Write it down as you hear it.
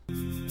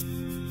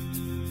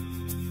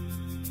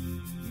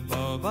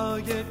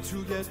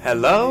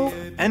Hello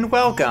and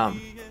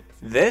welcome.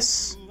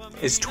 This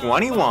is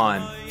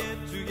 21.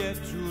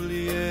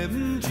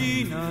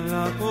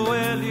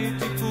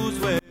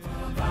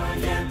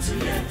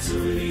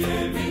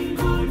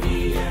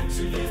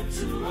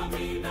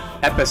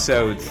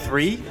 Episode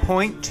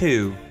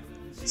 3.2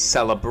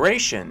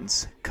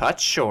 Celebrations Cut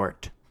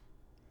Short.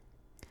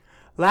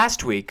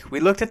 Last week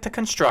we looked at the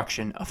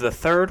construction of the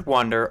third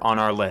wonder on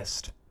our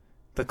list,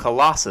 the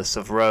Colossus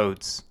of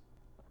Rhodes.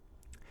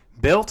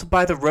 Built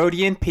by the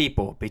Rhodian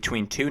people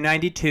between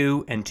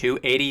 292 and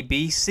 280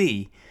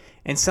 BC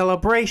in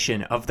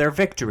celebration of their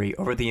victory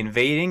over the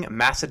invading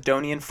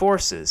Macedonian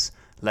forces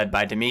led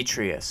by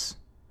Demetrius.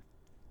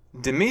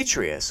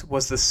 Demetrius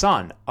was the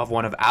son of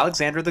one of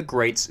Alexander the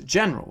Great's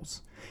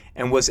generals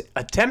and was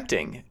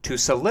attempting to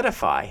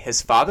solidify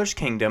his father's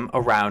kingdom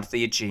around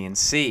the Aegean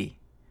Sea.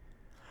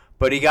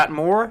 But he got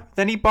more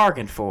than he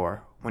bargained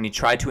for when he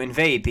tried to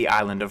invade the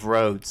island of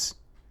Rhodes.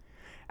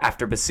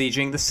 After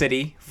besieging the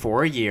city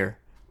for a year,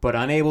 but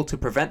unable to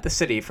prevent the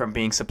city from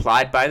being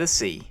supplied by the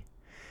sea,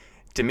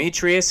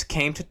 Demetrius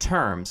came to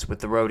terms with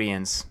the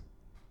Rhodians.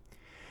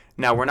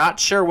 Now we're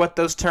not sure what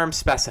those terms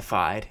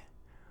specified,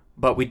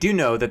 but we do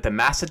know that the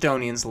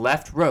Macedonians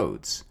left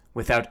Rhodes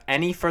without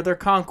any further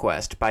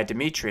conquest by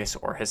Demetrius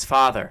or his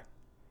father.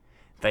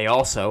 They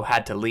also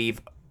had to leave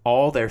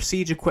all their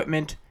siege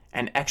equipment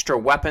and extra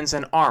weapons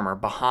and armor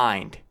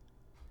behind.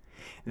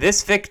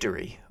 This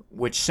victory,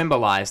 which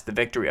symbolized the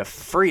victory of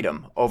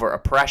freedom over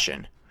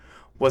oppression,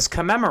 was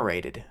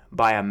commemorated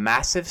by a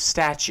massive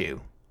statue.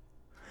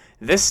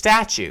 This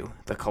statue,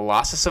 the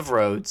Colossus of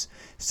Rhodes,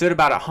 stood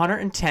about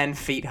 110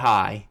 feet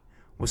high,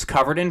 was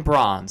covered in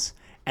bronze,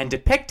 and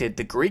depicted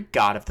the Greek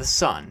god of the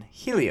sun,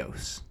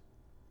 Helios.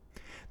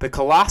 The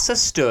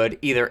Colossus stood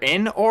either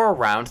in or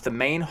around the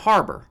main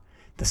harbor,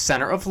 the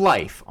center of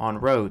life on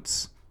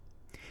Rhodes.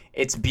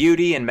 Its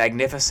beauty and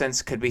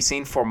magnificence could be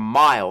seen for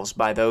miles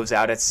by those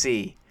out at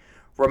sea,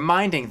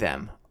 reminding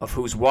them of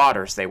whose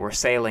waters they were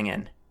sailing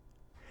in.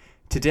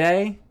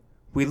 Today,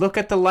 we look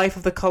at the life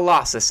of the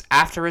Colossus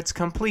after its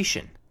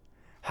completion,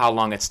 how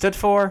long it stood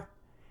for,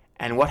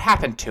 and what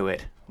happened to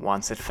it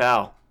once it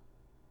fell.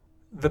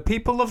 The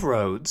people of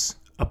Rhodes,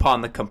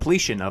 upon the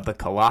completion of the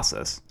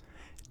Colossus,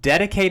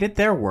 dedicated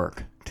their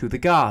work to the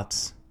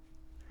gods.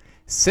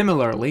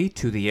 Similarly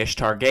to the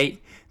Ishtar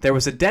Gate, there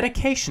was a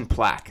dedication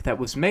plaque that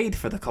was made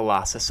for the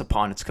Colossus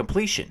upon its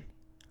completion.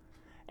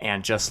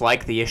 And just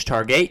like the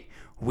Ishtar Gate,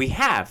 we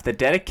have the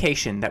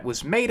dedication that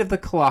was made of the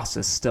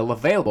Colossus still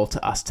available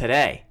to us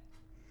today.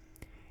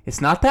 It's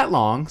not that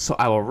long, so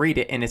I will read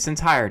it in its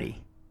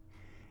entirety.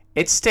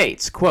 It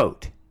states,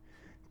 quote,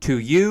 "To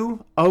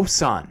you, O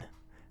sun,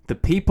 the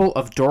people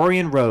of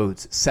Dorian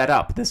Rhodes set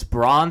up this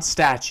bronze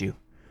statue,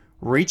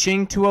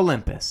 reaching to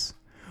Olympus,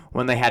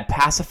 when they had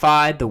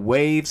pacified the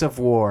waves of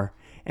war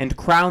and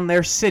crowned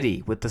their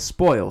city with the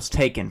spoils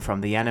taken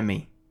from the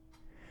enemy.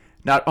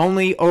 Not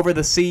only over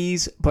the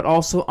seas, but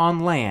also on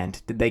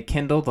land did they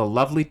kindle the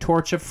lovely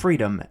torch of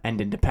freedom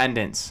and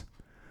independence.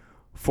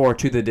 For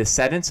to the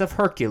descendants of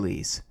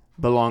Hercules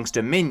belongs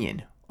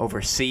dominion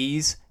over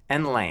seas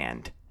and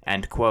land."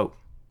 End quote.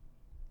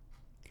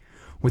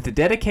 With the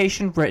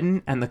dedication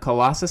written and the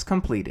Colossus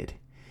completed,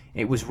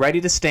 it was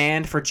ready to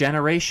stand for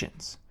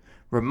generations,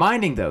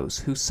 reminding those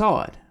who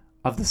saw it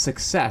of the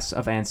success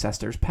of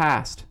ancestors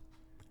past.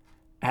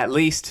 At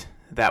least,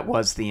 that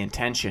was the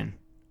intention.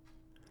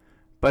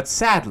 But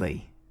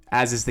sadly,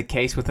 as is the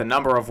case with a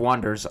number of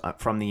wonders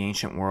from the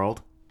ancient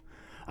world,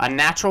 a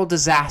natural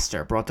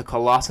disaster brought the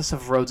Colossus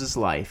of Rhodes'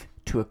 life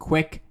to a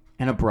quick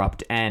and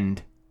abrupt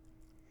end.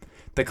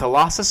 The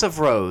Colossus of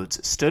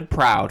Rhodes stood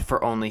proud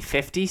for only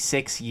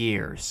 56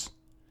 years.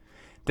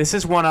 This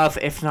is one of,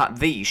 if not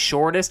the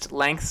shortest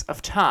lengths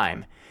of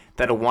time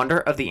that a wonder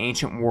of the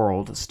ancient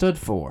world stood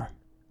for.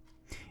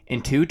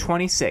 In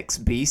 226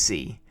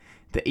 BC,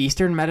 the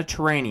eastern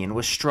Mediterranean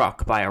was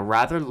struck by a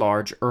rather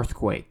large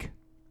earthquake.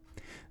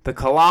 The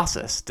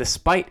Colossus,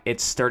 despite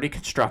its sturdy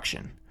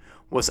construction,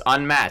 was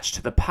unmatched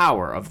to the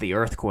power of the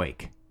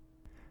earthquake.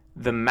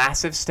 The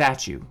massive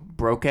statue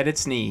broke at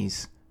its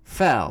knees,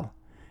 fell,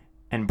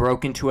 and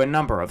broke into a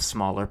number of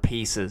smaller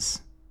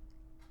pieces.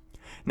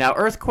 Now,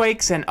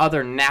 earthquakes and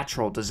other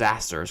natural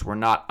disasters were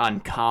not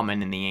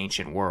uncommon in the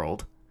ancient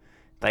world.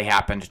 They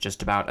happened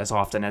just about as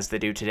often as they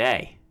do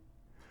today.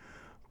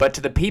 But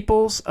to the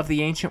peoples of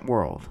the ancient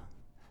world,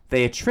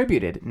 they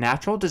attributed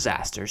natural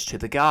disasters to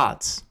the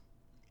gods.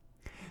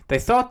 They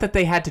thought that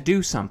they had to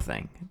do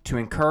something to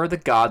incur the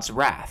gods'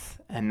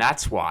 wrath, and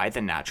that's why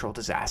the natural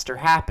disaster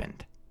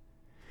happened.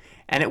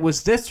 And it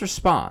was this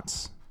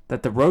response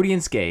that the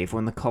Rhodians gave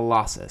when the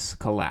Colossus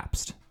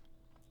collapsed.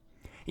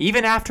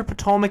 Even after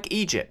Ptolemaic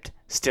Egypt,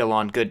 still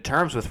on good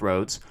terms with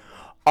Rhodes,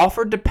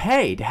 offered to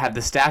pay to have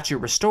the statue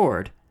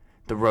restored,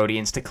 the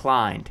Rhodians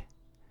declined.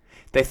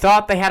 They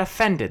thought they had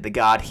offended the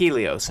god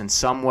Helios in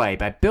some way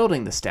by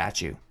building the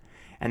statue,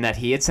 and that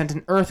he had sent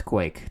an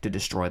earthquake to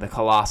destroy the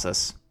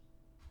Colossus.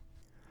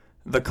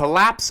 The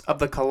collapse of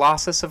the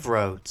Colossus of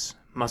Rhodes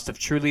must have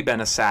truly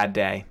been a sad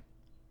day.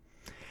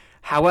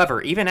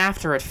 However, even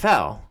after it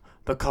fell,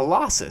 the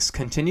Colossus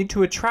continued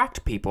to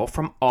attract people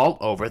from all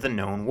over the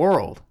known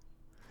world.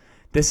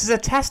 This is a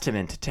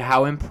testament to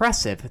how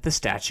impressive the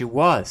statue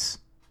was.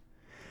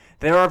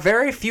 There are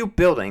very few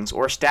buildings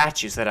or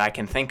statues that I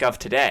can think of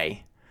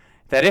today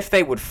that, if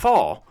they would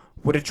fall,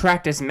 would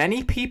attract as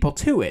many people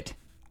to it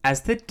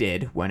as it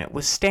did when it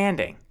was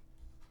standing.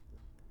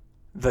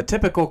 The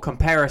typical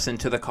comparison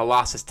to the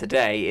Colossus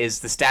today is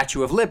the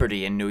Statue of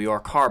Liberty in New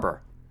York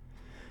Harbor.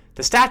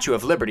 The Statue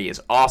of Liberty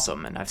is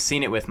awesome, and I've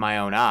seen it with my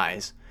own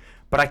eyes,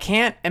 but I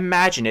can't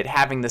imagine it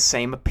having the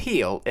same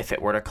appeal if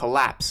it were to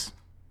collapse.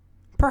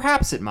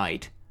 Perhaps it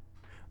might,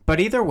 but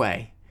either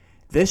way,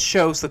 this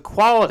shows the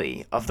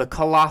quality of the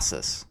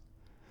Colossus,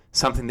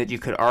 something that you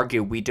could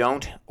argue we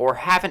don't or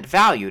haven't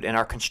valued in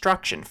our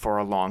construction for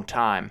a long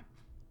time.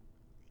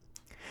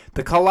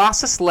 The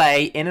Colossus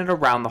lay in and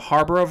around the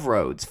harbor of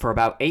Rhodes for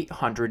about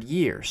 800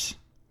 years,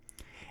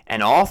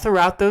 and all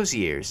throughout those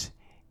years,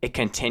 it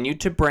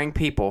continued to bring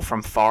people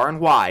from far and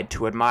wide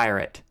to admire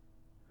it.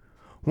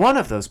 One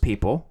of those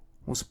people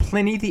was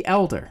Pliny the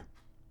Elder.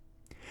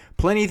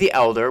 Pliny the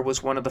Elder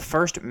was one of the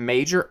first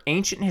major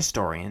ancient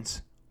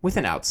historians with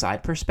an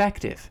outside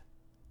perspective.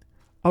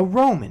 A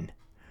Roman,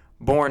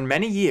 born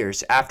many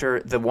years after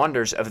the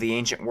wonders of the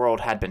ancient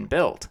world had been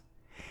built.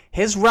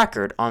 His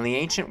record on the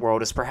ancient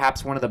world is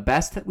perhaps one of the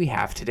best that we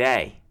have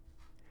today.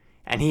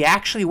 And he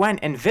actually went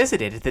and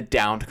visited the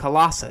downed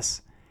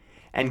Colossus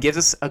and gives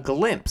us a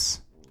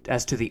glimpse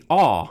as to the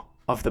awe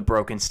of the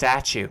broken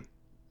statue.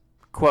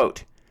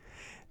 Quote,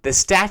 "The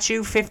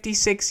statue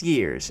 56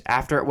 years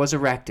after it was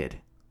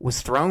erected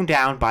was thrown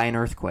down by an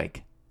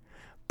earthquake.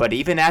 But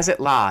even as it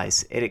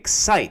lies, it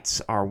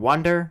excites our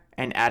wonder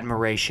and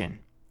admiration.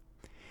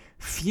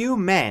 Few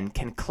men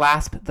can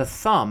clasp the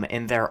thumb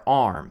in their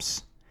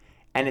arms,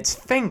 and its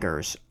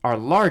fingers are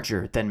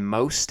larger than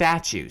most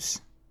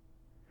statues.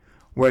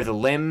 Where the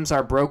limbs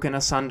are broken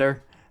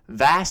asunder,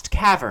 vast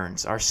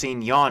caverns are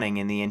seen yawning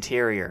in the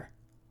interior.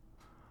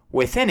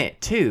 Within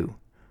it, too,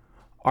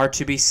 are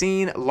to be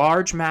seen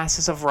large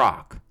masses of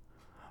rock,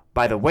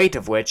 by the weight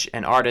of which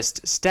an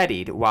artist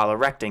steadied while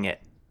erecting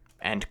it."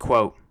 End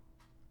quote.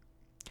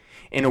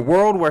 In a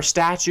world where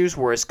statues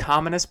were as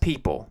common as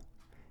people,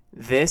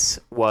 this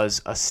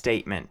was a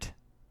statement.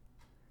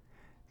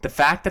 The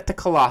fact that the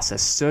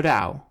Colossus stood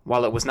out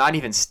while it was not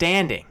even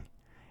standing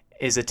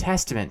is a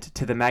testament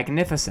to the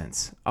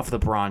magnificence of the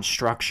bronze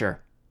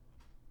structure.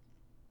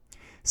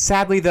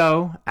 Sadly,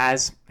 though,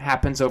 as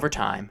happens over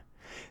time,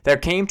 there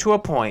came to a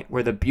point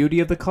where the beauty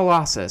of the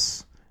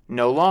Colossus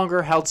no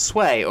longer held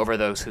sway over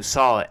those who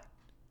saw it.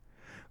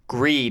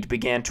 Greed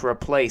began to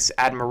replace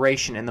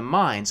admiration in the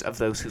minds of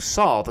those who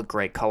saw the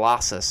great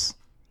Colossus.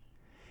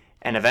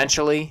 And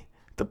eventually,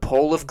 the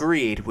pull of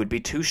greed would be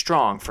too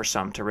strong for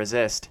some to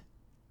resist.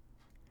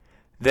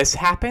 This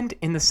happened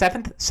in the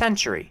 7th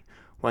century,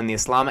 when the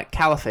Islamic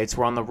caliphates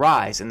were on the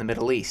rise in the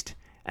Middle East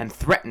and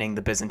threatening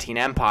the Byzantine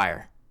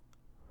Empire.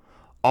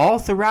 All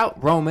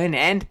throughout Roman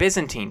and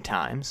Byzantine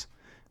times,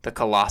 the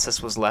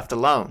Colossus was left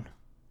alone.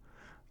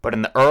 But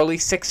in the early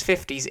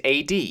 650s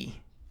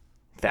AD,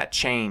 that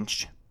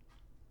changed.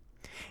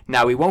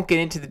 Now, we won't get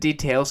into the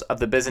details of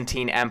the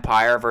Byzantine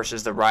Empire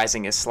versus the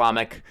rising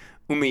Islamic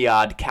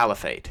Umayyad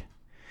Caliphate.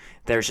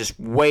 There's just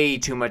way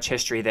too much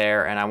history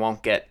there, and I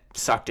won't get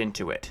sucked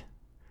into it.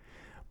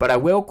 But I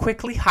will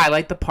quickly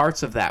highlight the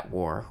parts of that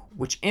war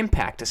which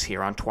impact us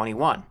here on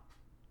 21.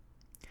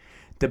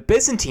 The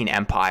Byzantine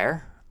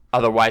Empire,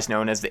 otherwise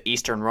known as the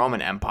Eastern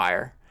Roman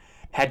Empire,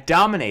 had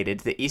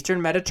dominated the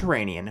Eastern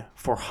Mediterranean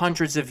for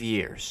hundreds of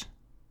years.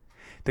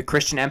 The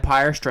Christian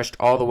Empire stretched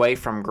all the way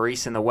from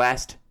Greece in the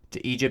west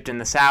to Egypt in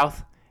the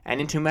south and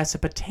into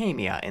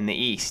Mesopotamia in the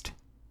east.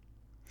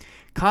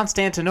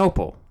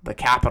 Constantinople, the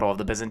capital of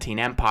the Byzantine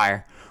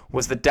Empire,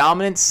 was the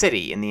dominant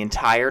city in the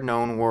entire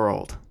known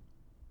world.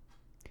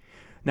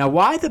 Now,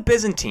 why the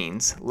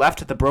Byzantines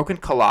left the broken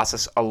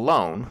Colossus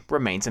alone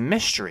remains a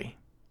mystery.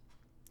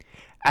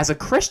 As a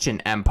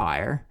Christian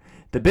empire,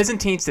 the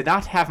Byzantines did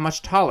not have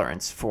much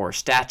tolerance for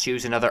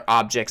statues and other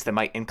objects that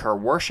might incur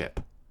worship.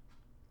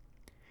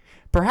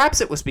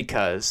 Perhaps it was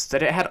because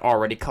that it had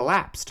already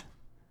collapsed.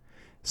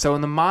 So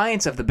in the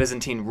minds of the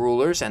Byzantine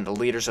rulers and the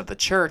leaders of the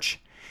church,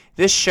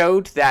 this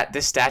showed that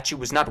this statue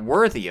was not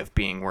worthy of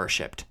being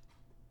worshipped.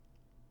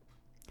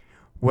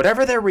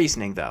 Whatever their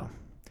reasoning, though,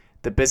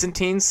 the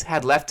Byzantines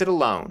had left it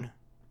alone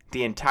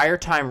the entire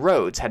time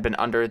Rhodes had been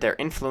under their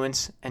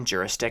influence and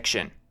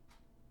jurisdiction.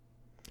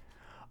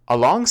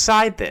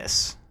 Alongside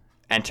this,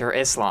 enter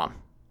Islam.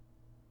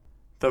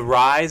 The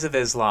rise of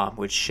Islam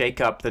would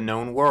shake up the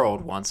known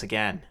world once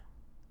again.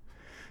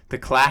 The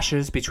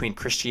clashes between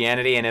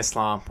Christianity and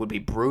Islam would be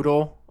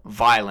brutal,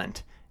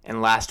 violent, and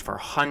last for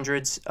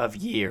hundreds of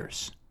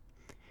years.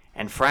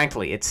 And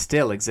frankly, it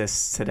still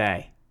exists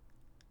today.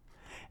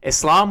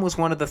 Islam was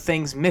one of the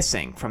things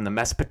missing from the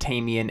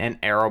Mesopotamian and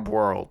Arab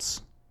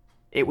worlds.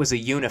 It was a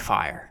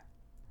unifier.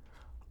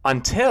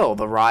 Until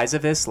the rise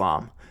of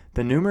Islam,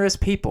 the numerous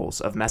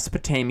peoples of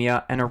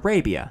Mesopotamia and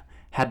Arabia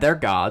had their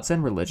gods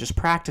and religious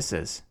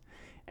practices,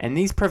 and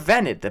these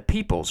prevented the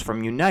peoples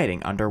from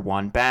uniting under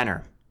one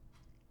banner.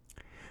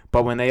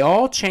 But when they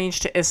all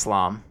changed to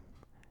Islam,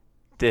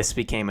 this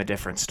became a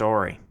different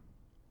story.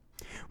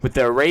 With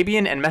the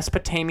Arabian and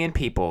Mesopotamian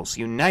peoples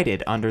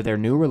united under their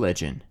new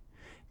religion,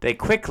 they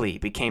quickly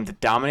became the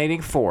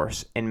dominating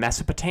force in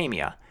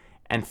Mesopotamia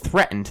and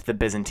threatened the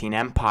Byzantine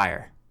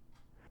Empire.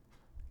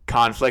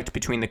 Conflict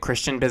between the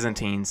Christian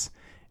Byzantines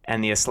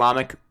and the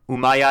Islamic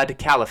Umayyad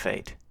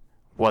Caliphate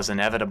was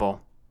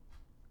inevitable.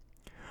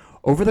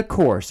 Over the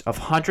course of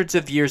hundreds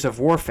of years of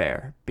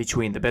warfare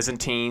between the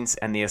Byzantines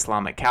and the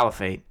Islamic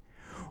Caliphate,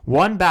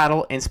 one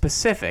battle in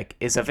specific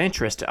is of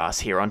interest to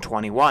us here on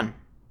 21.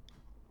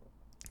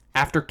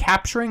 After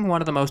capturing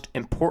one of the most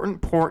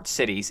important port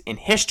cities in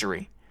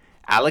history,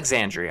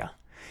 Alexandria,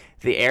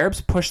 the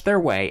Arabs pushed their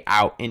way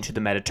out into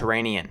the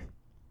Mediterranean.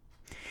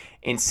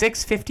 In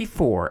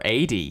 654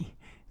 AD,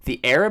 the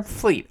Arab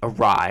fleet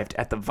arrived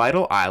at the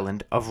vital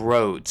island of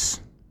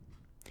Rhodes.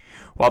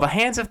 While the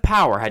hands of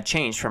power had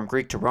changed from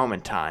Greek to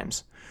Roman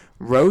times,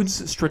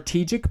 Rhodes'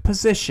 strategic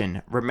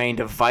position remained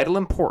of vital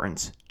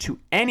importance to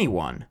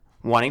anyone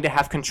wanting to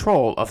have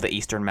control of the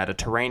eastern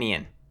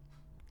Mediterranean.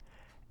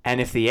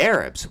 And if the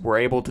Arabs were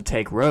able to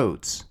take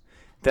Rhodes,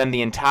 then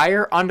the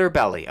entire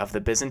underbelly of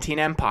the Byzantine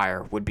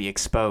Empire would be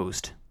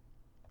exposed.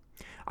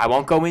 I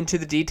won't go into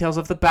the details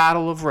of the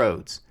Battle of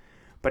Rhodes,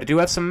 but I do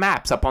have some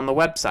maps up on the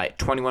website,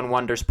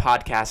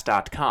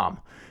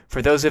 21wonderspodcast.com,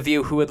 for those of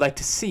you who would like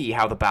to see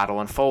how the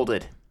battle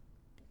unfolded.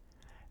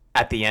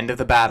 At the end of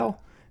the battle,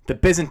 the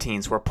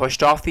Byzantines were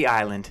pushed off the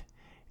island,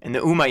 and the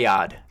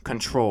Umayyad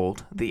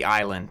controlled the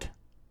island.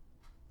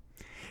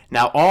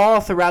 Now,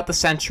 all throughout the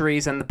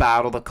centuries and the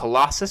battle, the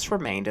Colossus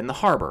remained in the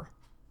harbor,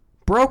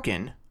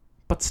 broken,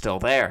 but still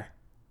there.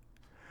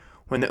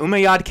 When the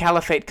Umayyad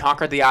Caliphate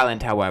conquered the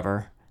island,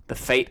 however, the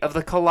fate of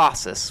the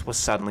Colossus was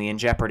suddenly in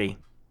jeopardy.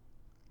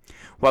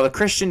 While the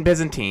Christian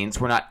Byzantines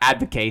were not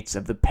advocates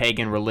of the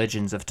pagan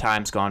religions of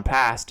times gone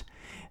past,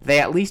 they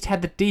at least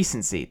had the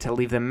decency to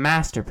leave the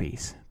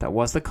masterpiece that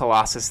was the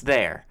Colossus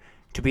there,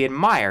 to be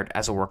admired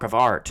as a work of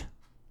art.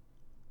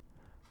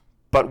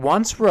 But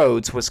once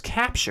Rhodes was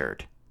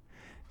captured,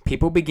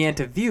 people began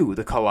to view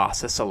the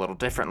Colossus a little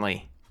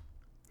differently.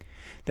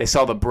 They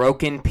saw the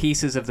broken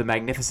pieces of the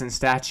magnificent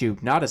statue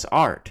not as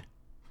art,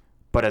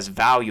 but as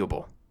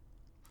valuable.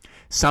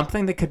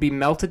 Something that could be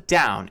melted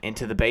down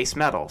into the base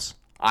metals,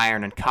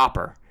 iron and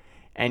copper,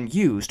 and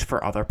used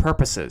for other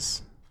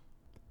purposes.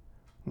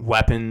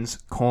 Weapons,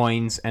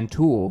 coins, and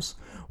tools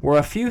were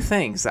a few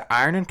things that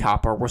iron and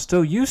copper were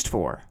still used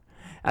for,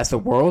 as the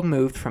world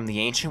moved from the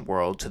ancient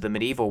world to the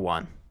medieval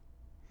one.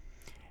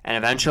 And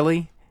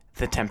eventually,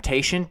 the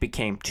temptation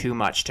became too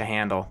much to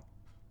handle.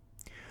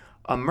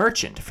 A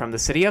merchant from the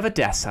city of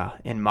Edessa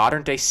in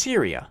modern-day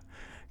Syria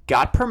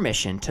got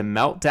permission to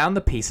melt down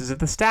the pieces of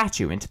the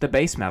statue into the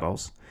base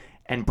metals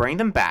and bring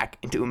them back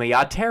into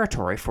Umayyad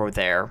territory for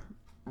their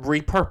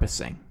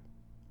repurposing.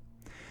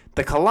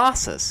 The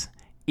Colossus,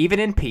 even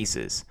in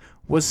pieces,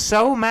 was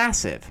so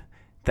massive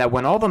that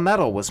when all the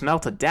metal was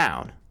melted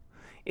down,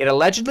 it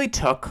allegedly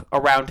took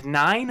around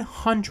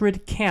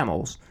 900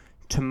 camels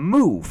to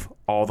move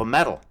all the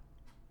metal.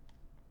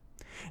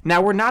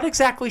 Now, we're not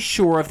exactly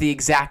sure of the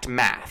exact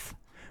math,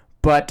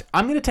 but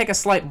I'm going to take a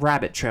slight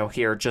rabbit trail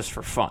here just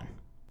for fun.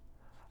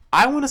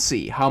 I want to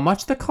see how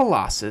much the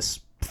Colossus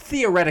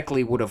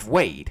theoretically would have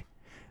weighed,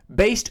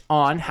 based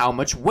on how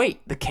much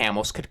weight the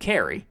camels could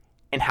carry,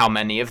 and how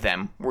many of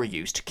them were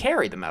used to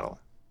carry the metal.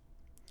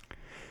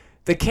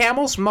 The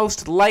camels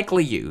most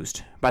likely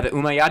used by the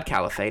Umayyad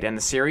Caliphate and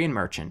the Syrian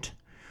merchant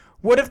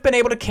would have been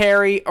able to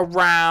carry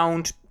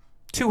around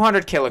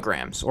 200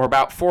 kilograms, or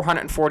about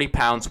 440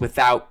 pounds,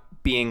 without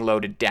being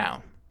loaded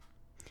down.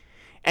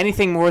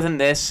 Anything more than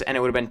this, and it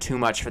would have been too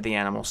much for the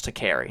animals to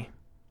carry.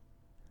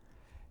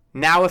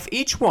 Now, if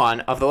each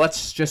one of the,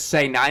 let's just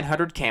say,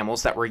 900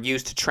 camels that were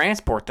used to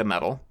transport the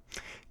metal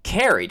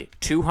carried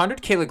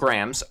 200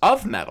 kilograms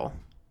of metal,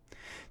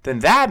 then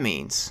that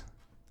means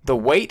the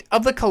weight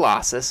of the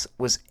Colossus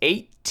was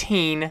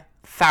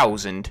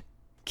 18,000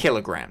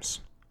 kilograms.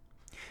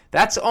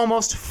 That's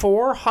almost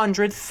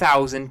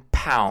 400,000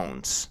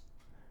 pounds.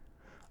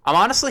 I'm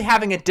honestly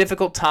having a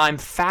difficult time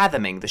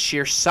fathoming the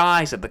sheer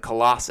size of the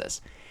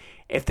Colossus.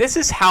 If this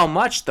is how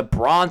much the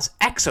bronze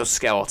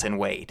exoskeleton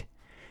weighed,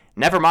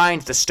 never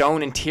mind the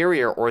stone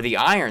interior or the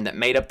iron that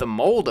made up the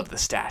mold of the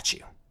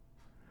statue.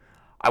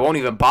 I won't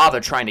even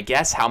bother trying to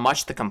guess how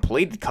much the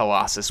completed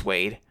Colossus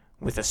weighed,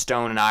 with the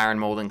stone and iron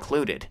mold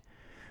included,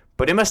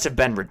 but it must have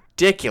been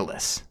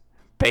ridiculous,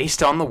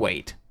 based on the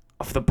weight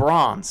of the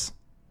bronze.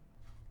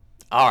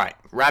 Alright,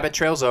 rabbit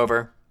trail's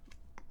over.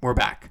 We're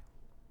back.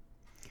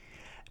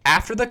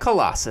 After the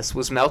Colossus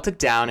was melted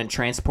down and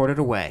transported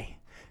away,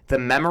 the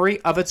memory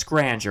of its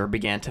grandeur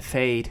began to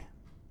fade.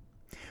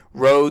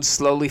 Rhodes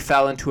slowly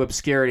fell into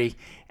obscurity,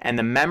 and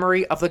the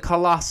memory of the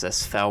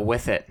Colossus fell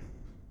with it.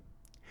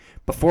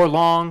 Before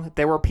long,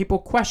 there were people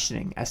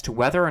questioning as to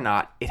whether or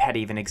not it had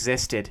even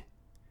existed.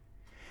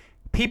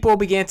 People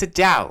began to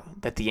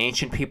doubt that the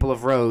ancient people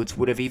of Rhodes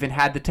would have even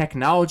had the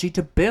technology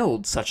to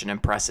build such an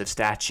impressive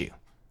statue.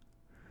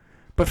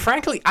 But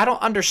frankly, I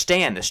don't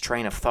understand this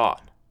train of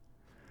thought.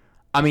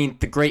 I mean,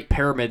 the Great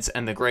Pyramids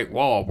and the Great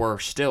Wall were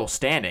still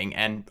standing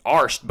and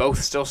are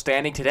both still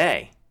standing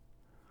today.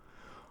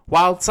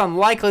 While it's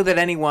unlikely that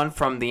anyone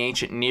from the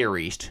ancient Near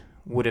East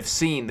would have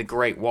seen the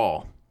Great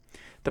Wall,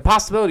 the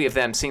possibility of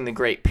them seeing the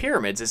Great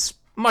Pyramids is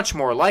much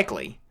more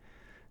likely.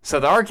 So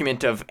the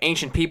argument of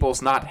ancient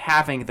peoples not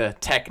having the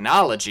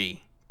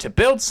technology to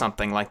build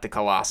something like the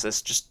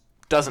Colossus just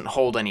doesn't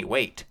hold any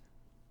weight.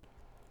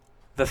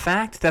 The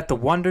fact that the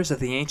wonders of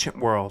the ancient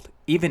world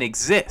even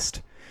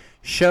exist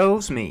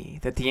shows me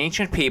that the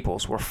ancient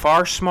peoples were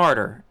far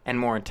smarter and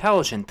more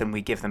intelligent than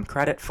we give them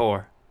credit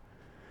for.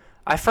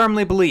 I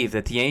firmly believe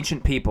that the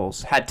ancient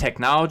peoples had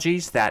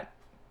technologies that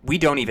we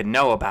don't even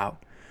know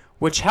about,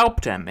 which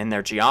helped them in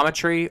their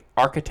geometry,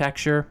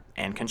 architecture,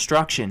 and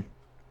construction.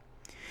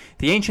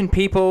 The ancient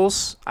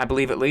peoples, I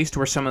believe at least,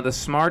 were some of the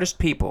smartest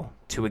people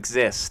to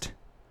exist.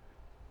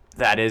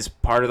 That is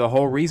part of the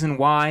whole reason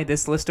why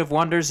this list of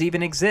wonders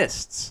even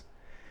exists.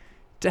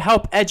 To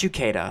help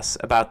educate us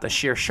about the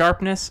sheer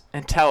sharpness,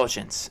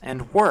 intelligence,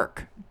 and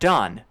work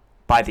done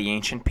by the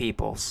ancient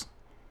peoples.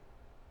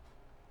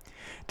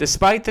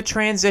 Despite the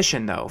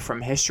transition, though,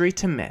 from history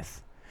to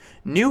myth,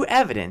 new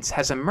evidence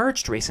has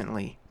emerged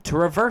recently to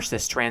reverse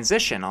this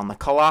transition on the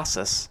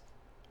Colossus.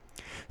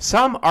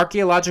 Some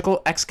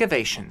archaeological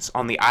excavations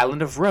on the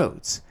island of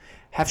Rhodes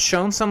have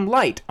shown some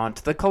light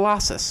onto the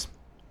Colossus.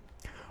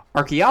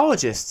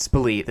 Archaeologists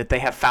believe that they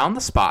have found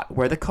the spot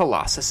where the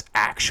Colossus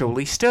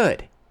actually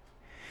stood.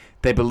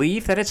 They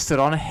believe that it stood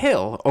on a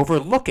hill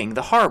overlooking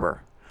the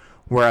harbor,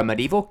 where a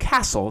medieval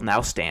castle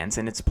now stands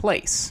in its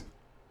place.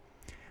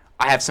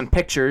 I have some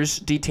pictures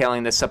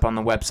detailing this up on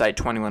the website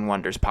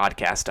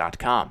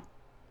 21wonderspodcast.com.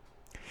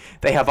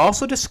 They have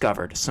also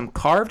discovered some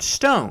carved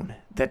stone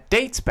that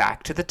dates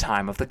back to the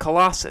time of the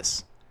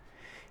Colossus.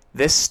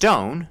 This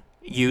stone,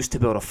 used to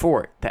build a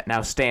fort that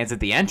now stands at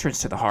the entrance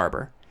to the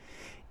harbor,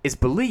 is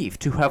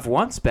believed to have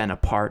once been a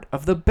part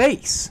of the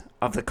base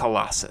of the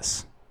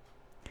Colossus.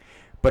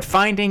 But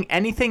finding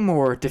anything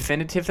more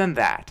definitive than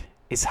that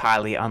is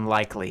highly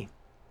unlikely.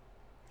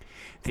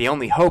 The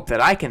only hope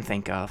that I can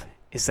think of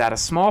is that a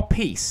small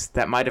piece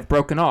that might have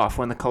broken off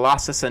when the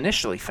Colossus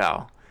initially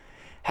fell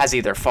has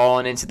either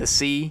fallen into the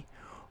sea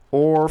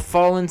or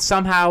fallen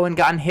somehow and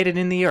gotten hidden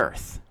in the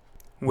earth,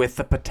 with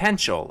the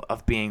potential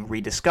of being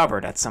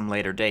rediscovered at some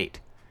later date.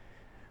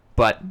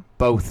 But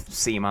both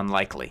seem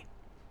unlikely.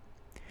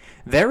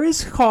 There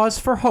is cause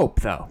for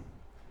hope, though.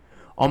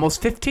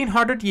 Almost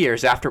 1,500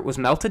 years after it was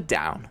melted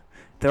down,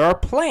 there are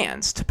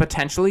plans to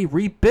potentially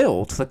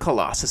rebuild the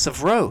Colossus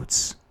of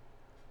Rhodes.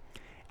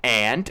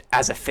 And,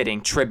 as a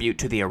fitting tribute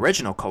to the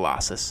original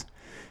Colossus,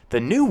 the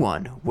new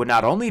one would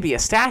not only be a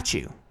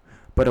statue,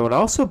 but it would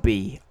also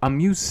be a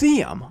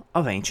museum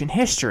of ancient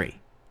history.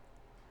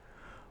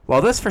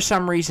 While this for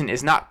some reason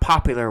is not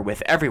popular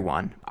with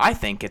everyone, I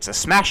think it's a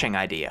smashing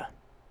idea.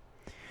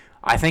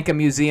 I think a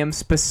museum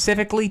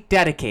specifically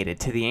dedicated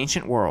to the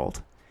ancient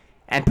world,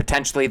 and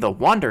potentially the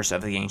wonders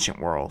of the ancient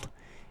world,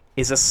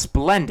 is a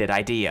splendid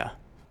idea.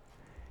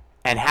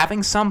 And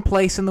having some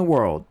place in the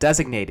world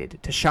designated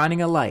to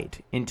shining a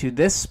light into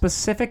this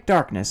specific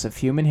darkness of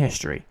human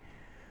history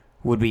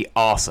would be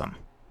awesome.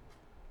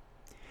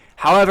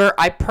 However,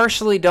 I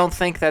personally don't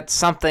think that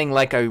something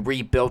like a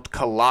rebuilt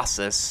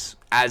Colossus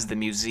as the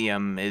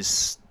museum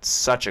is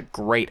such a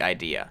great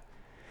idea.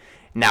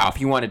 Now, if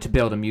you wanted to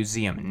build a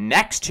museum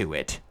next to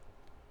it,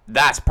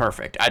 that's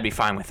perfect. I'd be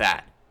fine with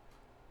that.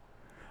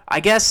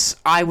 I guess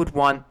I would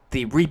want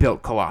the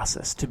rebuilt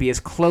Colossus to be as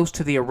close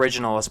to the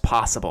original as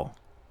possible.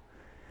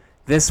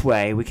 This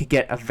way, we could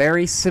get a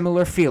very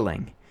similar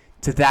feeling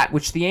to that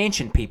which the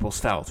ancient peoples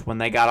felt when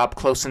they got up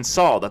close and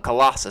saw the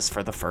Colossus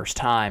for the first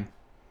time.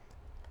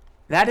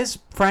 That is,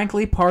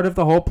 frankly, part of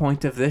the whole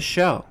point of this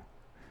show.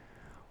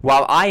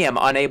 While I am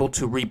unable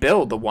to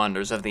rebuild the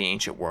wonders of the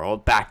ancient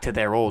world back to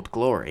their old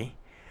glory,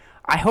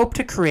 I hope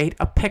to create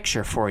a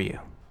picture for you.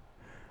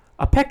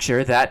 A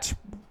picture that,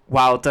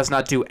 while it does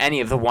not do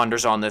any of the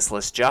wonders on this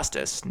list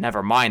justice,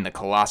 never mind the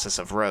Colossus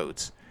of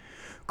Rhodes,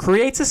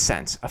 creates a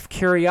sense of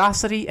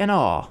curiosity and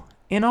awe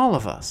in all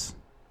of us.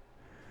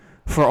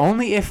 For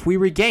only if we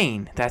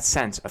regain that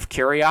sense of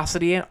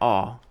curiosity and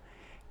awe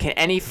can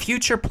any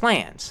future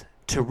plans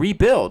to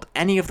rebuild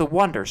any of the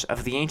wonders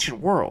of the ancient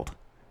world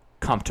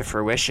come to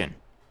fruition.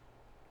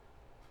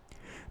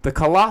 The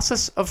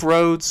Colossus of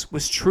Rhodes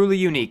was truly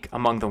unique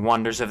among the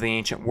wonders of the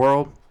ancient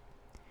world.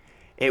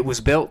 It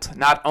was built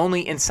not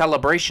only in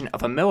celebration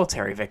of a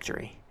military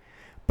victory,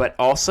 but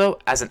also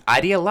as an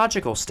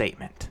ideological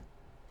statement.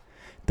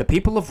 The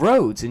people of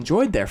Rhodes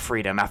enjoyed their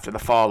freedom after the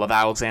fall of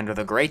Alexander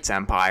the Great's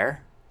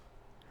empire.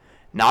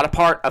 Not a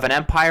part of an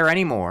empire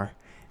anymore,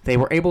 they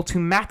were able to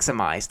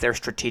maximize their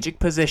strategic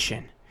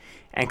position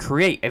and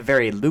create a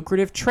very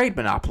lucrative trade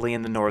monopoly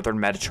in the northern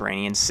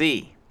Mediterranean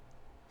Sea.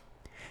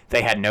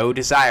 They had no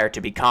desire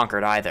to be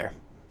conquered either.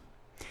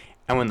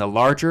 And when the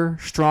larger,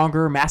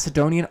 stronger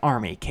Macedonian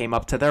army came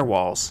up to their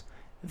walls,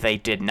 they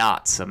did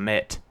not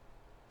submit.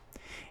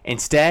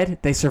 Instead,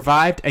 they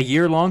survived a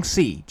year-long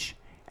siege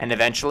and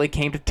eventually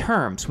came to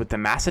terms with the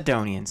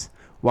Macedonians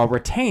while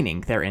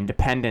retaining their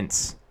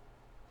independence.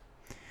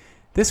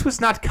 This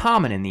was not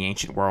common in the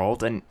ancient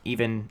world, and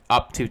even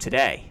up to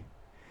today.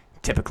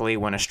 Typically,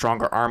 when a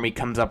stronger army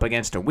comes up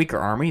against a weaker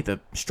army, the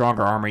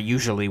stronger army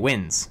usually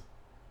wins.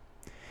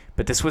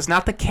 But this was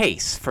not the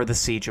case for the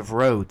Siege of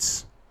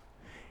Rhodes,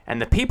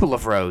 and the people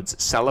of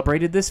Rhodes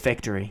celebrated this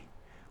victory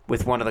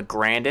with one of the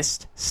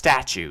grandest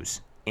statues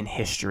in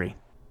history.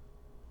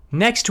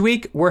 Next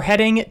week, we're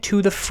heading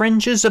to the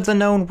fringes of the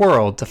known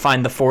world to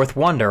find the fourth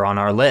wonder on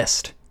our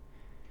list.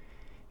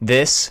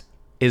 This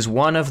is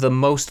one of the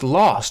most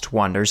lost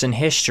wonders in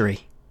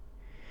history.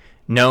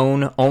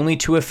 Known only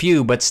to a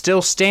few, but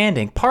still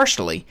standing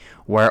partially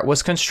where it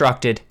was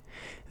constructed,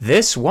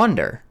 this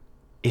wonder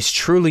is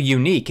truly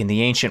unique in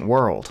the ancient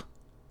world.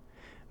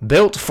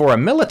 Built for a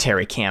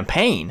military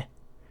campaign,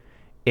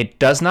 it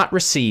does not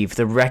receive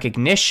the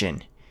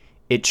recognition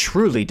it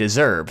truly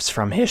deserves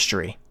from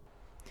history.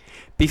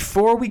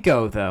 Before we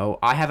go, though,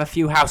 I have a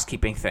few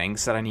housekeeping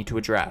things that I need to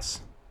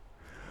address.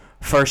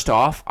 First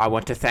off, I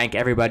want to thank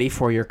everybody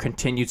for your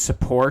continued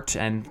support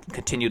and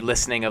continued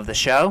listening of the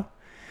show.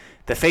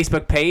 The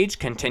Facebook page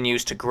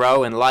continues to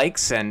grow in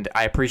likes, and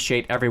I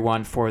appreciate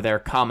everyone for their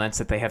comments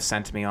that they have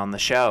sent me on the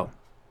show.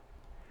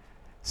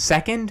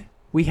 Second,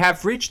 we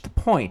have reached the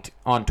point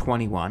on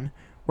 21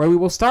 where we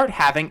will start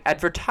having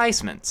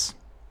advertisements.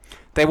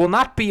 They will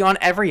not be on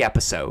every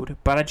episode,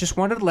 but I just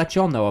wanted to let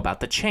y'all know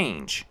about the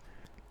change.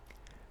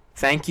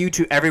 Thank you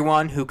to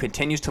everyone who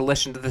continues to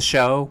listen to the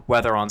show,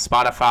 whether on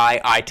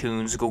Spotify,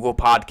 iTunes, Google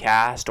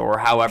Podcast, or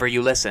however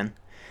you listen.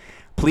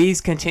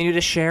 Please continue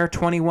to share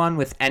 21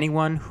 with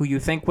anyone who you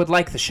think would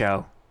like the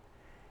show.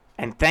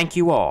 And thank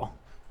you all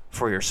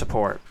for your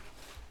support.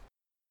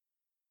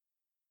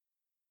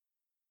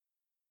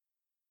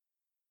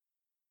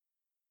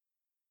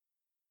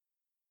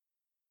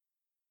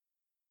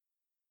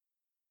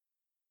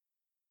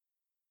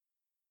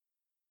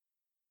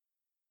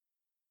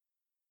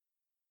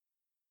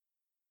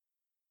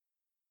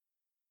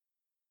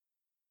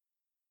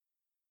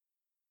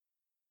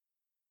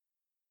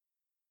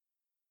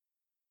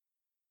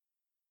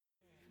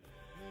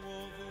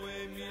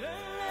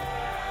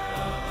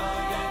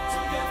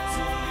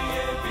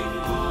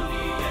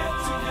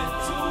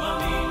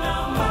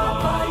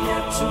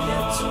 To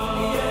get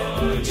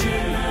to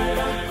the